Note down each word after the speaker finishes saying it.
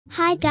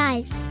Hi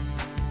guys!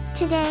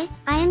 Today,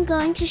 I am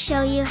going to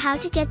show you how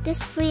to get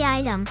this free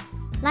item.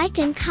 Like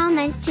and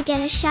comment to get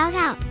a shout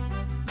out.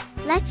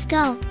 Let's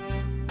go!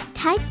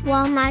 Type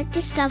Walmart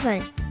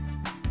discovered.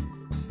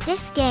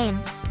 This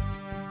game.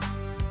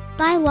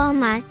 By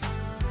Walmart.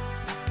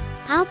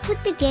 I'll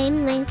put the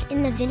game link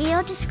in the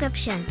video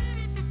description.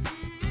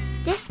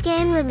 This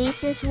game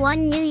releases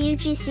one new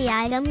UGC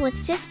item with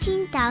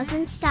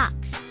 15,000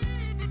 stocks.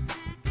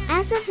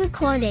 As of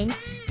recording,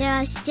 there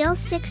are still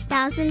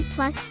 6,000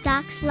 plus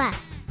stocks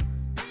left.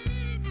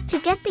 To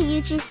get the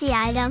UGC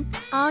item,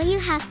 all you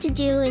have to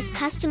do is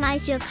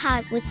customize your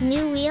cart with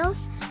new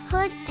wheels,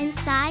 hood and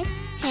side,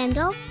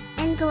 handle,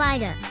 and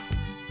glider.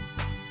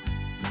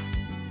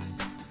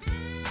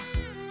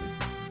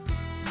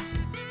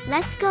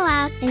 Let's go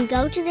out and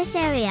go to this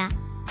area.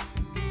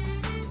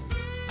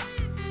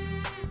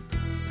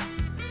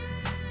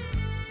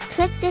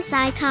 Click this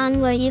icon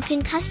where you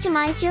can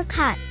customize your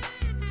cart.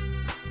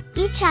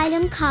 Each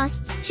item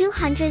costs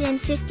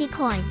 250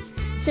 coins,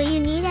 so you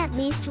need at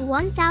least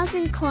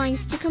 1,000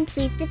 coins to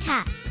complete the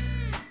tasks.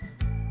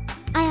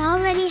 I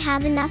already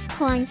have enough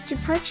coins to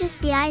purchase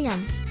the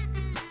items.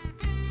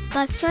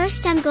 But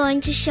first I'm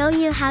going to show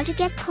you how to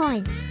get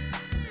coins.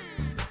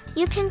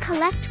 You can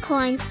collect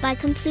coins by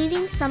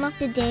completing some of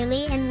the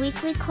daily and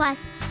weekly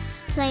quests,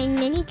 playing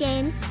mini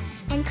games,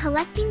 and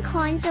collecting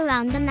coins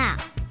around the map.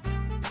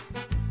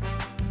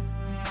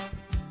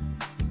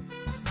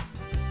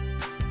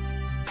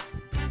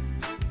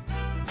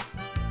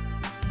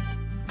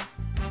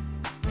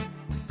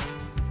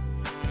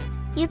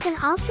 You can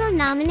also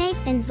nominate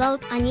and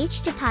vote on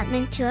each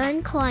department to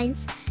earn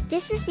coins.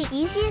 This is the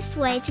easiest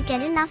way to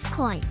get enough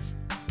coins.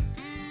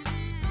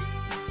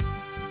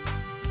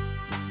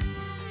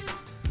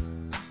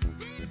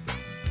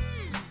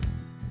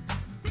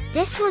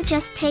 This will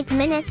just take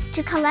minutes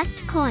to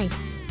collect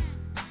coins.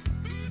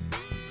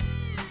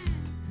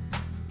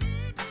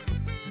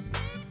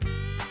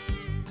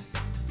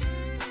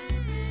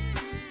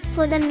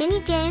 For the mini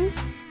games,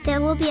 there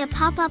will be a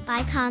pop-up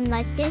icon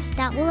like this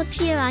that will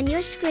appear on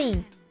your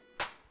screen.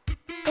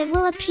 It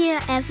will appear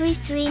every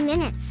 3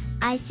 minutes,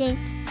 I think.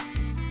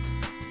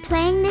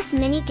 Playing this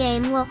mini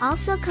game will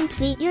also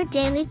complete your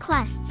daily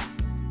quests.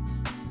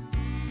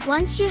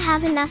 Once you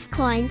have enough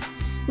coins,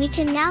 we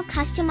can now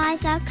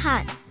customize our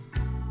cart.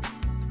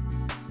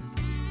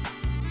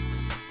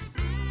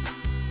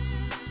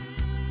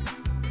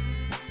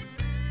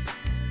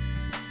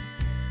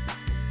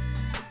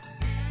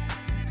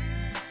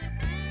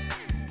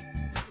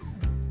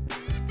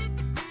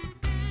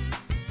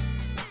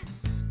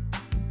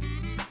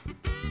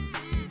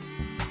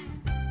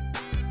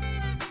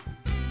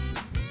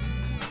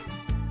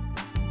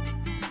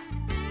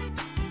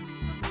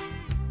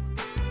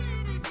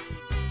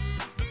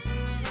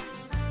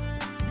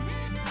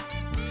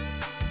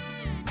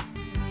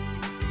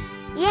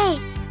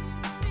 Yay!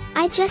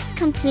 I just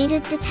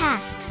completed the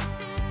tasks.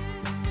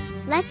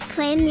 Let's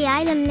claim the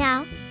item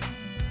now.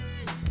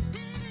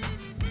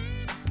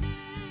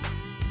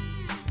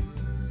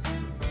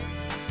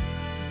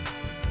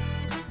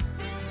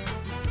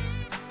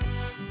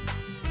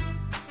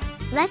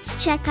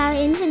 Let's check our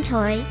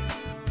inventory.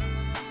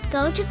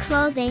 Go to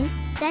clothing,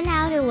 then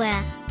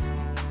outerwear.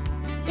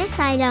 This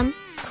item,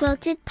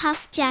 quilted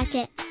puff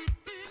jacket.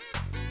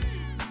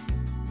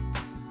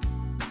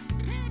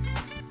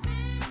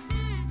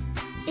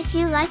 If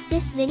you like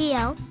this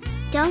video,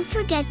 don't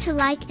forget to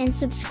like and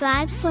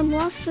subscribe for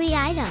more free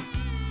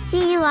items.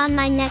 See you on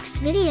my next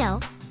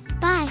video.